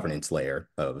the governance layer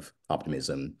of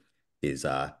optimism is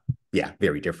yeah,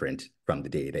 very different from the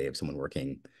day to day of someone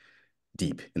working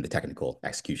deep in the technical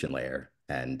execution layer.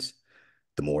 And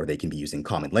the more they can be using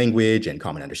common language and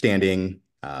common understanding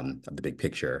of the big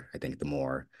picture, I think the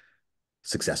more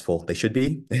successful they should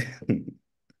be.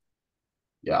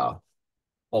 Yeah.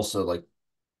 Also, like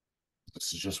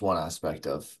this is just one aspect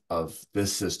of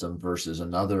this system versus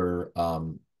another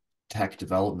tech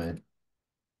development.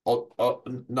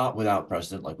 Not without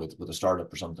precedent, like with a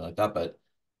startup or something like that, but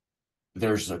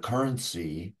there's a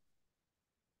currency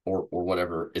or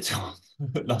whatever it's called.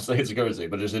 Not saying it's a currency,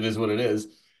 but just it is what it is.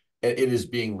 It is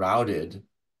being routed.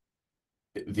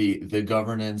 The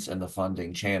governance and the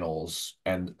funding channels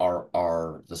and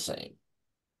are the same.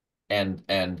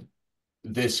 And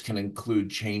this can include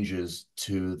changes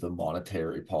to the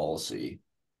monetary policy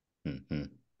Mm-hmm.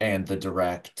 and the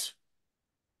direct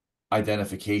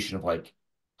identification of like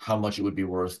how much it would be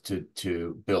worth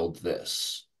to build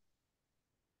this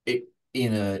it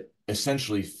in a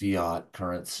essentially fiat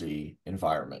currency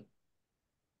environment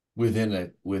within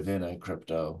a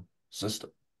crypto system.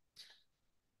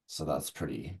 So that's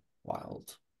pretty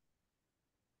wild.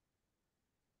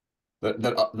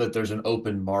 That there's an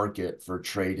open market for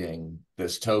trading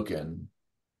this token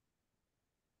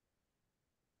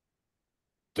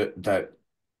that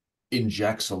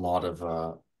injects a lot of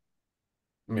I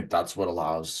mean that's what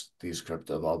allows these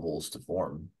crypto bubbles to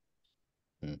form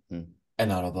Mm-hmm. and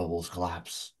nano bubbles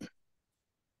collapse.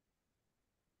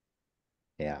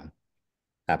 Yeah,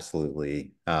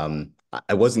 absolutely.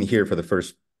 I wasn't here for the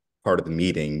first part of the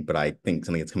meeting, but I think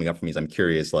something that's coming up for me is I'm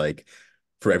curious, like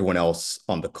for everyone else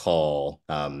on the call,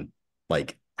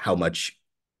 like how much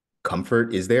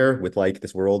comfort is there with like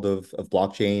this world of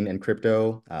blockchain and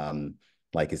crypto?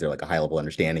 Like, is there like a high level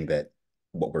understanding that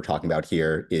what we're talking about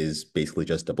here is basically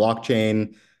just a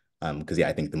blockchain? Because yeah,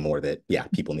 I think the more that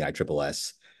people in the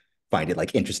ISSS find it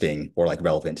like interesting or like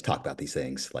relevant to talk about these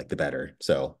things, like the better.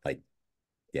 So like,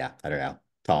 yeah, I don't know.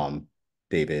 Tom,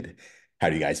 David, how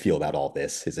do you guys feel about all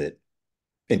this? Is it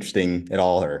interesting at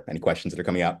all, or any questions that are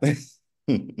coming up?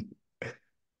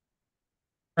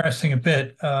 Interesting a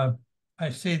bit. I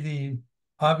see the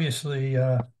obviously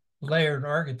layered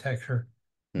architecture.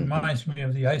 Mhm, Reminds me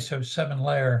of the ISO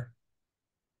 7-layer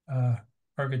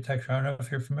architecture. I don't know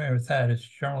if you're familiar with that. It's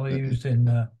generally mhm, used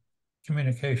in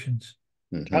communications.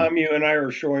 mhm. Tom, you and I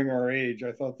are showing our age.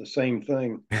 I thought the same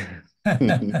thing.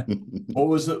 The What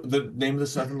was the name of the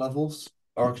 7 levels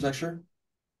architecture?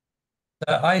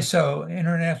 ISO,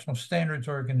 International Standards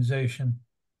Organization,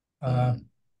 uh, Mm.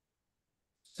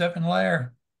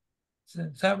 7-layer.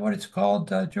 Is that what it's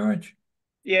called, George?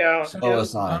 Yeah, Some, yeah,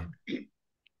 OSI. Is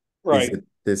right. it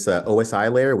this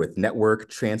OSI layer with network,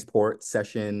 transport,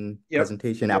 session, Yep,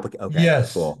 presentation, yep, application? Okay,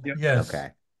 yes, cool. yep. yes. Okay,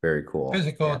 very cool.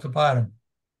 Physical Yeah. at the bottom.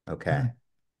 Okay. Mm.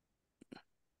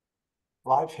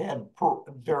 Well, I've had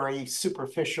very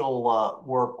superficial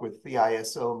work with the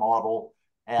ISO model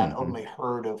and Hmm. only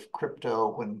heard of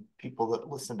crypto when people that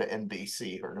listen to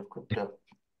NBC heard of crypto,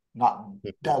 not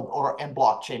dug or and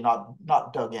blockchain,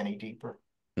 not dug any deeper.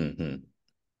 Hmm.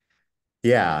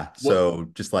 Yeah. What So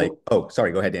just like, what oh,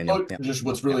 sorry, go ahead, Daniel. oh, Yeah. just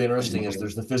what's really interesting is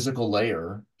there's the physical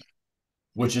layer,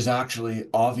 which is actually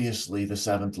obviously the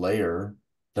 7th layer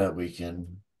that we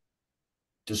can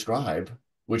describe,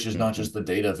 which is not Hmm. just the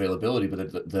data availability,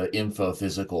 but the info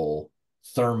physical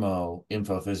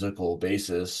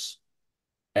basis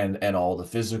and all the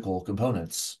physical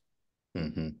components.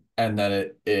 Hmm. And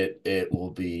then it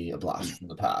will be a blast from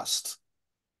the past.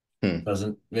 Hmm.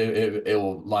 Doesn't it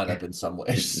will line up in some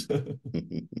ways.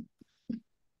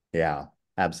 Yeah,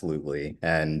 absolutely.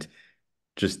 And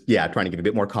just trying to give a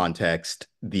bit more context.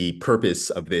 The purpose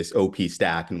of this OP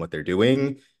stack and what they're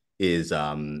doing is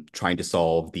trying to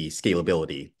solve the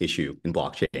scalability issue in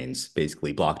blockchains.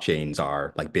 Basically, blockchains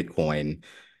are like Bitcoin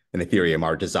and Ethereum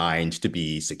are designed to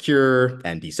be secure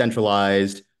and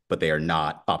decentralized, but they are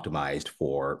not optimized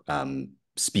for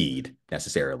speed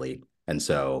necessarily. And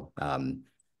so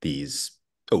these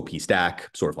OP stack,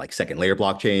 sort of like second layer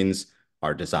blockchains,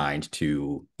 are designed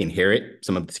to inherit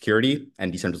some of the security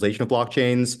and decentralization of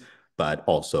blockchains, but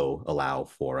also allow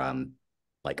for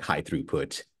like high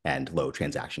throughput and low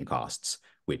transaction costs,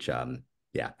 which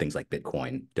things like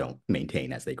Bitcoin don't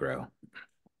maintain as they grow.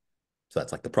 So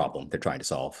that's like the problem they're trying to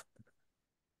solve.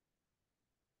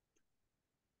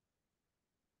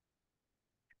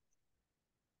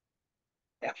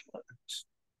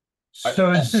 I,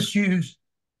 So is this used,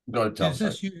 go ahead, Tom. is Sorry.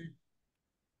 this used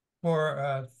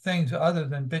for things other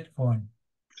than Bitcoin?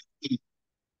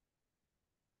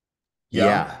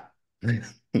 Yeah, Yeah.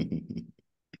 it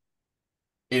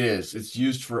is. It's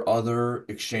used for other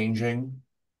exchanging,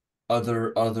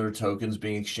 other tokens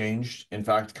being exchanged. In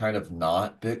fact, kind of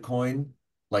not Bitcoin.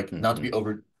 Like not to be Mhm.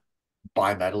 over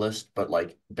bimetalist, but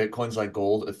like Bitcoin's like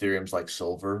gold, Ethereum's like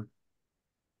silver.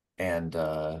 And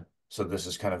so this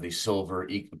is kind of the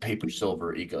paper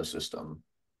silver ecosystem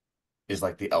is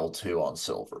like the L2 on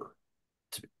silver.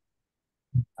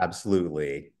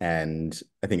 Absolutely. And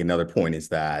I think another point is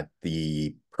that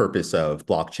the purpose of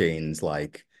blockchains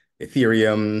like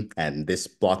Ethereum and this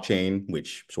blockchain,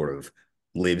 which sort of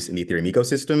lives in the Ethereum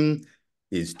ecosystem,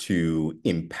 is to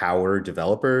empower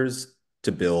developers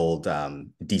to build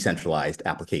decentralized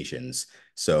applications.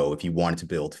 So if you wanted to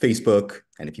build Facebook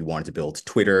and if you wanted to build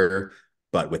Twitter,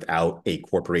 but without a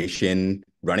corporation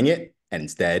running it, and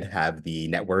instead have the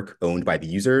network owned by the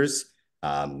users,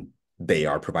 they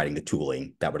are providing the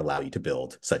tooling that would allow you to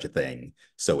build such a thing.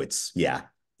 So it's,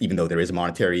 even though there is a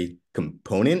monetary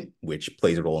component, which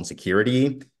plays a role in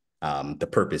security, the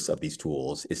purpose of these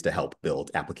tools is to help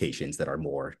build applications that are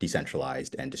more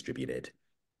decentralized and distributed.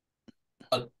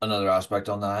 Another aspect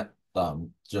on that,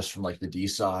 just from like the D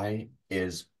side,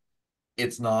 is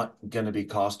it's not going to be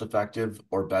cost effective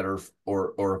or better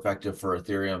or effective for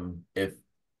Ethereum if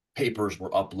papers were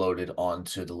uploaded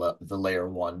onto the layer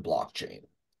one blockchain.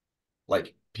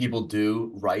 Like people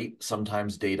do write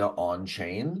sometimes data on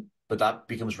chain, but that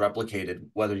becomes replicated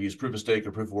whether you use proof of stake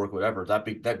or proof of work, whatever.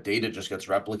 That data just gets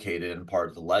replicated in part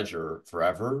of the ledger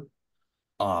forever,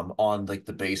 on like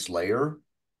the base layer.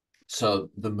 So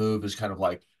the move is kind of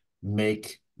like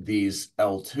make these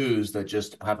L2s that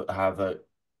just have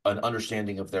an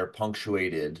understanding of their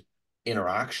punctuated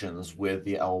interactions with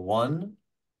the L1.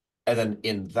 And then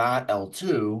in that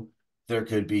L2, there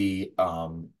could be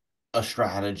a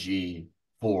strategy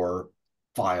for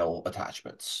file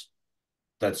attachments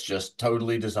that's just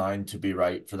totally designed to be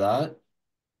right for that.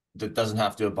 That doesn't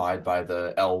have to abide by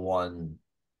the L1,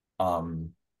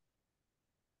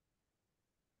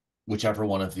 whichever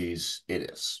one of these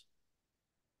it is.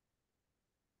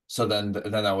 So then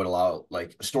that would allow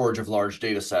like storage of large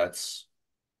data sets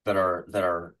that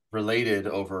are related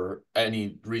over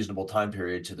any reasonable time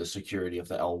period to the security of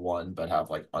the L1, but have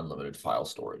like unlimited file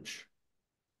storage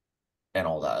and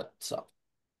all that stuff.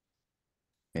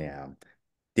 Yeah.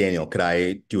 Daniel, could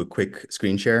I do a quick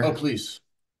screen Oh, share? please.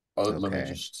 Oh, let me Okay.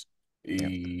 just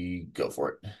Yep. go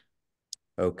for it.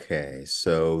 Okay,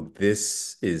 so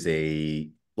this is a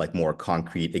like more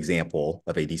concrete example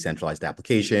of a decentralized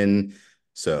application.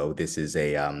 So this is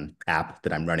a app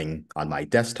that I'm running on my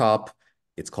desktop.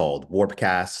 It's called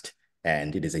Warpcast,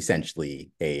 and it is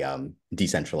essentially a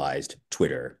decentralized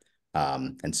Twitter.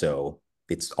 And so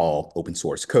it's all open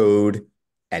source code.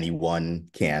 Anyone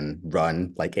can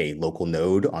run like a local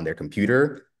node on their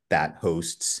computer that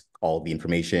hosts all the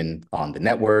information on the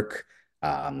network.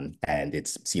 And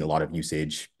it's seen a lot of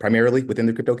usage primarily within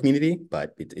the crypto community,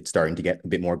 but it's starting to get a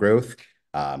bit more growth.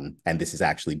 And this is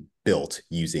actually built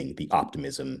using the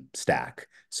Optimism stack.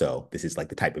 So this is like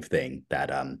the type of thing that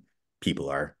people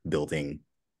are building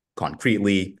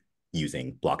concretely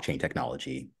using blockchain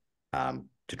technology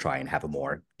to try and have a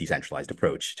more decentralized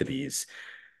approach to these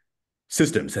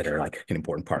systems that are like an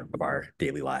important part of our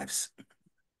daily lives.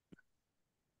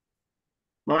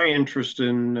 My interest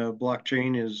in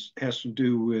blockchain has to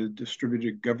do with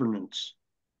distributed governance.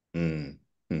 Mm.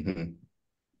 Mm-hmm.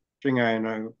 Shingai and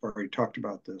I have already talked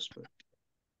about this, but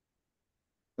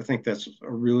I think that's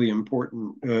a really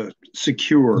important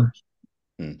secure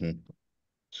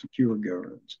Mm-hmm.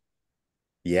 governance.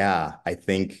 Yeah, I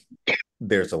think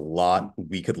there's a lot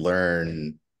we could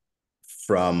learn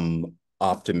from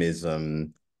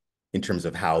Optimism in terms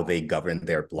of how they govern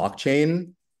their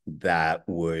blockchain that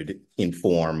would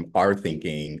inform our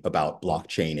thinking about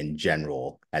blockchain in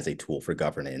general as a tool for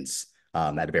governance.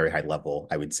 At a very high level,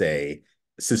 I would say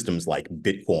systems like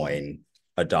Bitcoin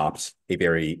adopt a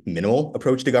very minimal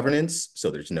approach to governance. So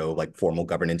there's no like formal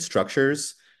governance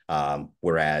structures.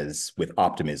 Whereas with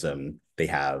Optimism, they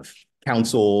have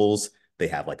councils, they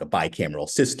have like a bicameral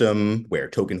system where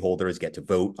token holders get to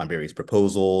vote on various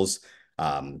proposals.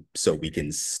 So we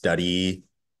can study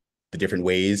the different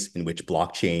ways in which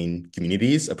blockchain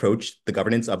communities approach the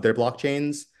governance of their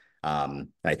blockchains. And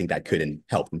I think that could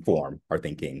help inform our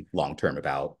thinking long term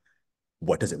about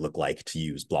what does it look like to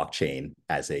use blockchain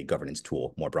as a governance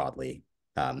tool more broadly.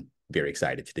 Very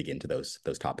excited to dig into those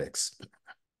topics.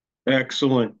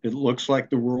 Excellent. It looks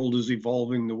like the world is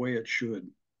evolving the way it should.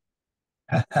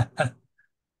 That's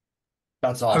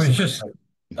I was awesome. just,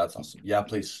 That's awesome. Yeah,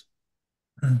 please.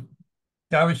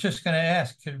 I was just going to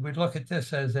ask, could we look at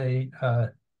this as a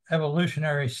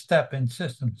evolutionary step in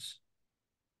systems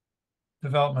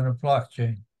development of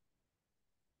blockchain?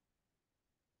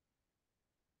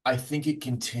 I think it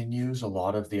continues a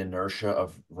lot of the inertia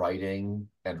of writing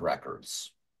and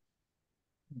records,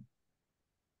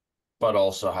 but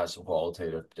also has some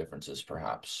qualitative differences,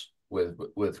 perhaps,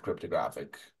 with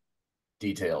cryptographic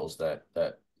details that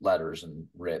letters and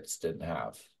writs didn't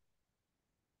have.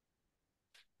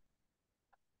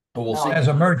 But we'll Now, see.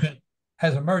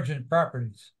 Has emergent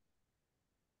properties.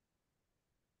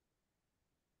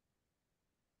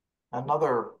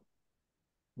 another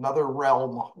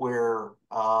realm where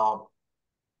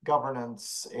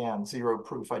governance and zero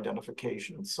proof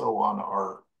identification and so on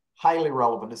are highly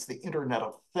relevant is the Internet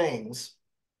of Things.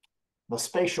 The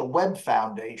Spatial Web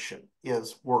Foundation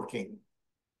is working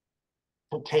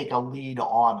to take a lead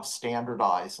on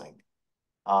standardizing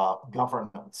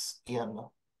governance in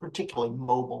particularly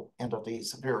mobile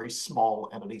entities, very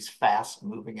small entities,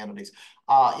 fast-moving entities.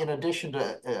 In addition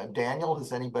to Daniel,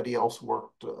 has anybody else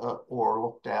worked or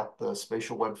looked at the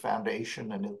Spatial Web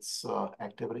Foundation and its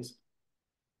activities?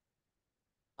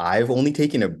 I've only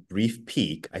taken a brief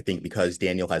peek, I think, because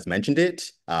Daniel has mentioned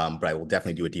it, but I will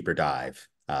definitely do a deeper dive.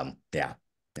 Yeah.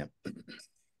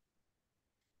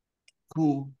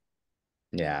 Cool.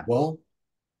 Yeah. Well,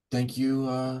 thank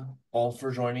you all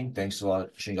for joining. Thanks a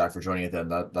lot, Shingai, for joining it then.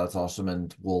 That's awesome.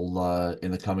 And we'll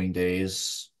in the coming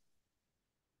days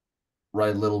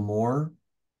write a little more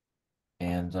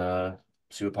and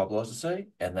see what Pablo has to say,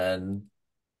 and then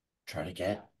try to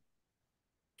get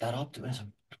that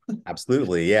optimism.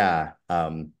 Absolutely. Yeah.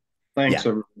 Thanks, Yeah.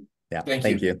 everyone. Yeah. Thank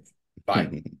Thank you. you.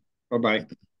 Bye. Bye-bye.